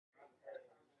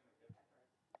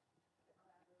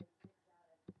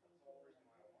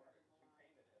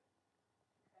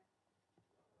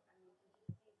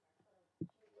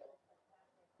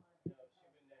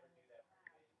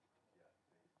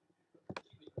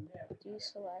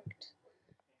deselect.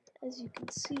 As you can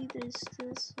see, there's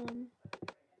still some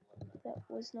that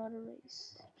was not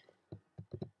erased.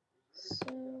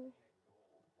 So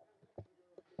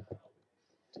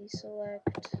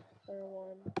deselect layer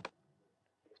 1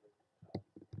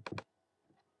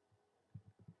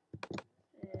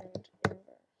 and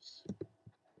inverse.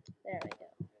 There we go.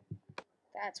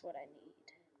 That's what I need.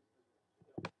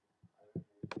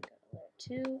 Go to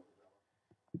layer 2.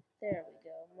 There we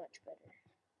go, much better.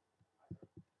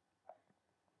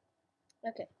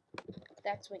 Okay,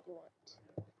 that's what you want.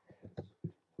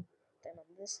 Then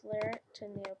on this layer,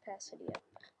 turn the opacity up.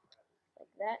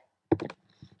 Like that.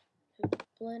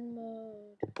 Blend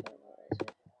mode, what was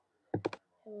it?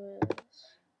 It was...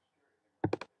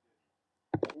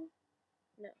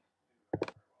 No.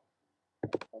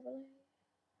 Overlay?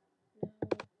 No.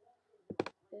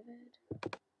 Vivid?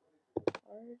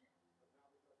 Hard?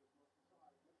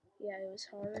 Yeah, it was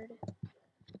hard.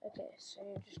 Okay, so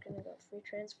you're just gonna go free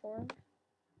transform.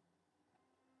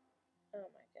 Oh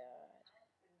my god.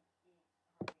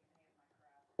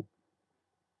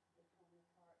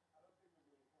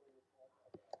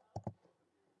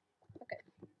 Okay,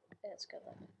 that's good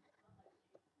then.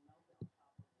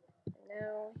 And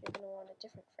now you're gonna want a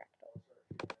different fractal.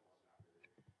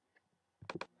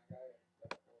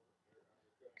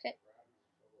 Okay.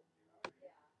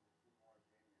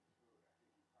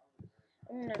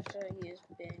 I'm gonna have to use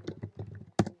Bing.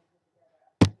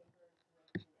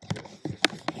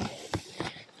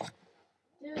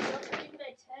 Dude, don't read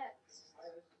my text.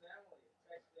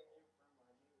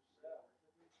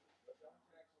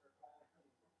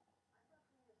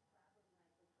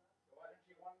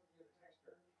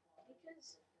 Because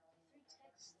free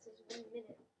text is 1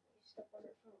 minute. You step on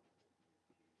your phone.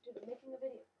 Dude, I'm making a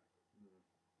video.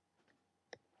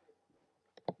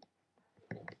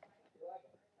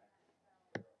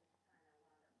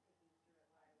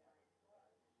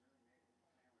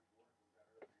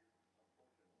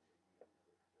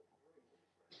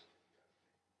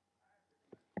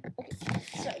 Okay,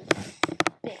 so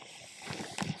Bing.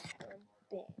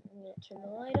 Bing. I'm gonna turn the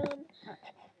light on.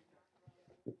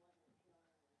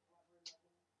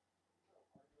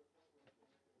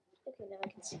 Okay, now I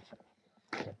can see.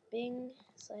 Bing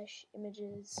 /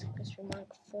 images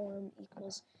 * form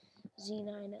equals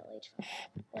Z9LH5.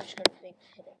 I'll just go to Bing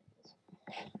hit images.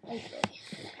 Okay.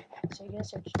 So you're gonna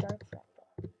search dark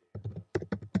fractal.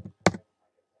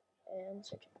 And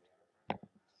search it.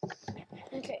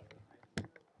 Okay.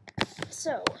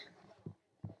 So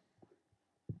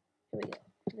here we go.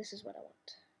 This is what I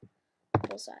want.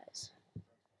 Full size.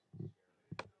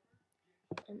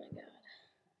 Oh my god.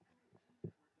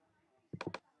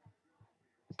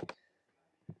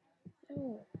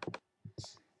 Oh.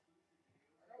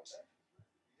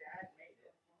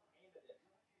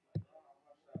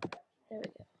 There we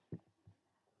go.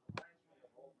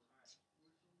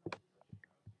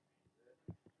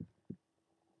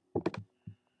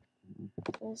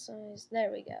 Full size.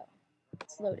 There we go.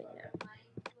 It's loading now.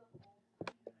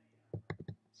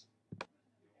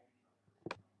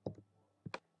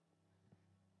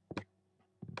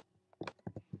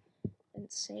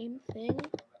 And same thing,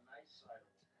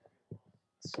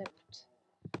 except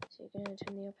so you're going to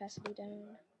turn the opacity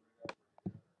down.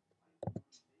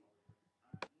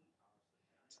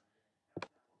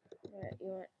 Alright, you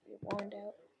want your wand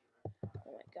out.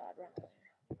 Oh my god, wrong layer.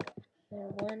 Layer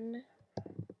 1.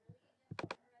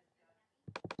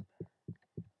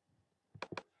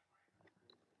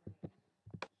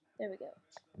 There we go.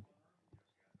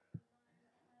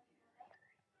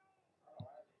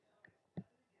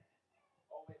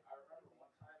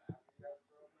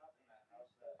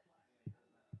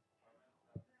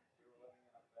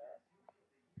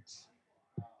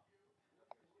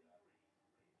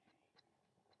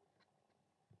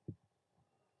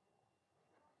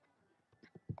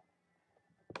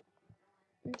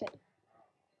 Okay.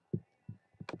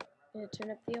 I'm going to turn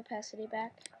up the opacity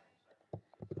back.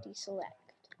 Deselect.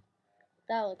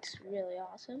 That looks really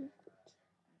awesome.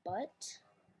 But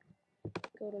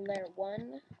go to layer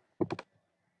 1.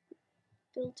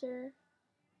 Filter.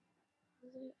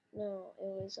 No, it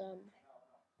was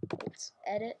it's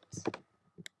edit.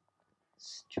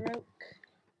 Stroke.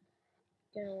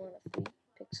 You're gonna want a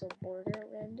 3-pixel border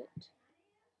around it.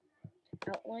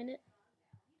 Outline it.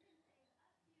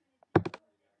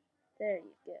 There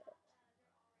you go.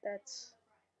 That's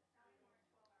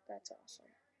awesome.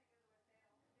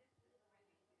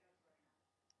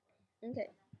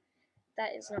 Okay.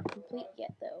 That is not complete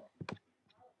yet though.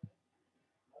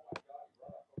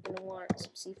 You're gonna want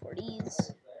some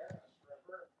C4Ds.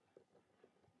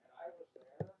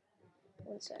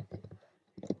 One sec.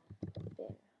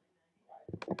 Bing.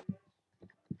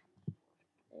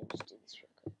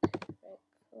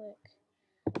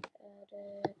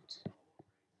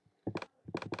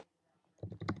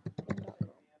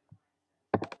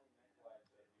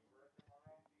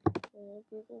 Will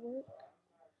Google work?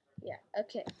 Yeah,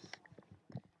 okay.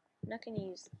 I'm not gonna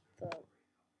use that one.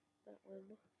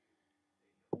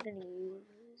 I'm gonna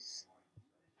use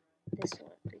this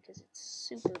one because it's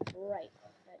super bright,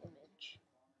 that image.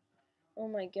 Oh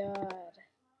my god.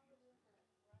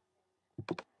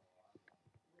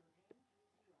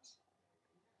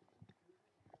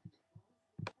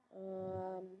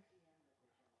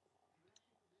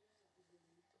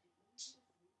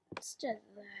 Instead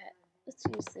of that, let's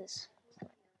use this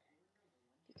one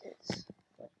because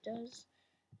what it does is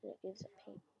it gives a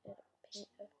paint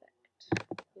effect to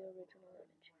the original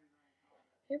image.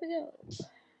 Here we go.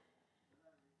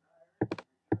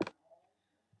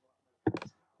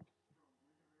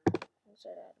 We'll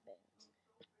start out a bit.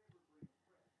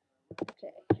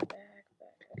 Okay, back.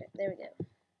 Okay, there we go.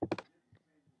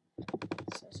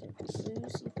 So blue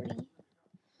C4D.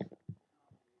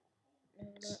 No,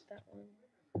 not that one.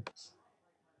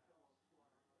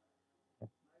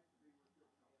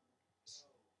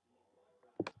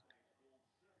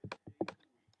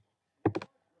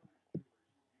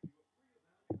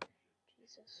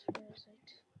 Jesus, where is it?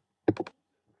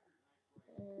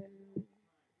 Oh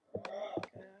my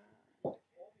god.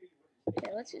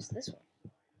 Okay, let's use this one.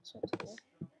 This one's cool.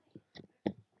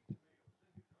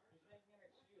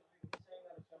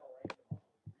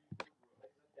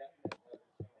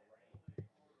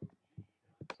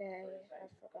 Okay, I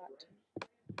forgot.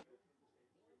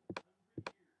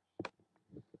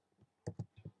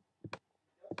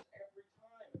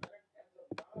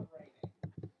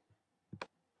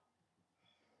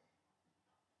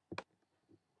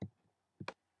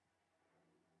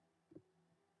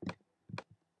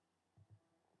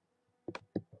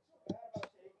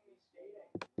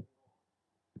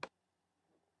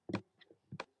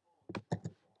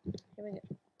 Here we go.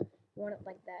 You want it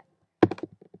like that.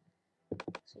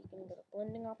 So you can go to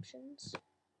blending options.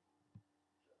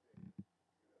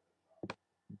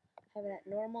 Have it at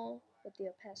normal with the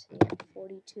opacity at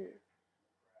 42.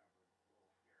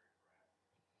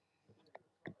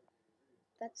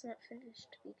 That's not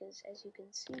finished because, as you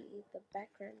can see, the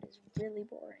background is really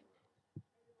boring.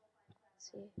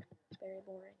 See? Very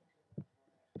boring.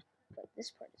 But this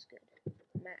part is good.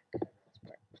 Mac. This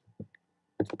part.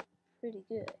 It's pretty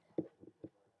good.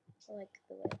 I like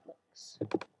the way it looks.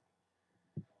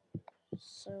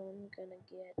 So I'm gonna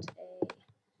get a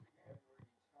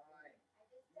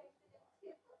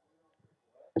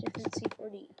different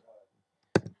C4D.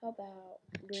 How about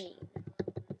green?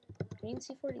 Green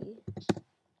C4D.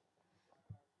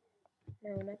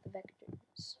 No, not the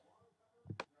vectors.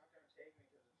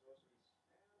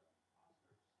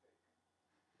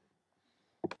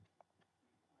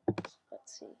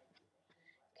 Let's see.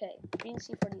 Okay, green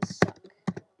C4D suck.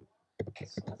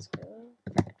 So let's go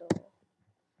fractal.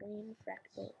 Green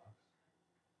fractal.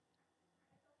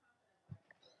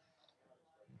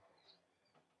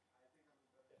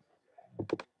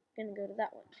 Gonna go to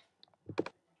that one.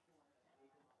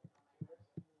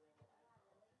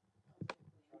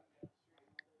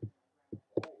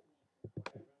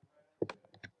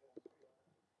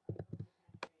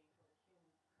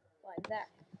 Like that.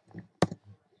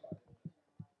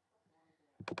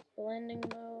 Blending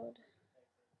mode.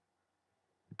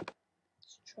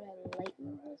 Let's try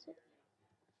lighten, was it?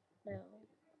 No.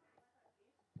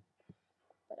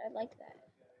 But I like that.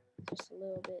 Just a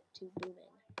little bit too booming.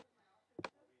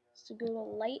 So go to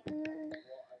lighten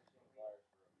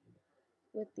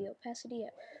with the opacity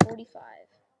at 45.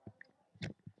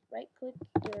 Right click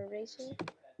your eraser.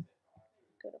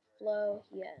 Go to flow.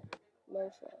 Yeah, low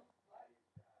flow.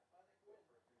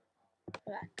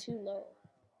 Ah, too low.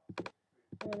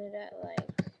 I want it at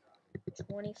like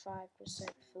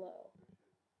 25% flow.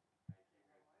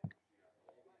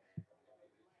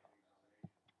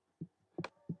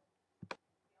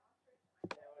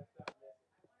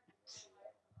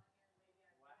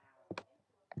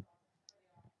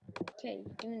 Okay,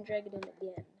 you can drag it in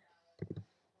again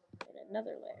in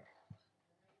another layer,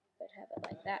 but have it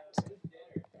like that.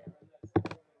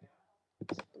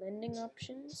 Blending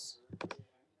options,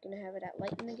 gonna have it at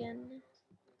lighten again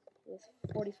with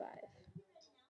 45.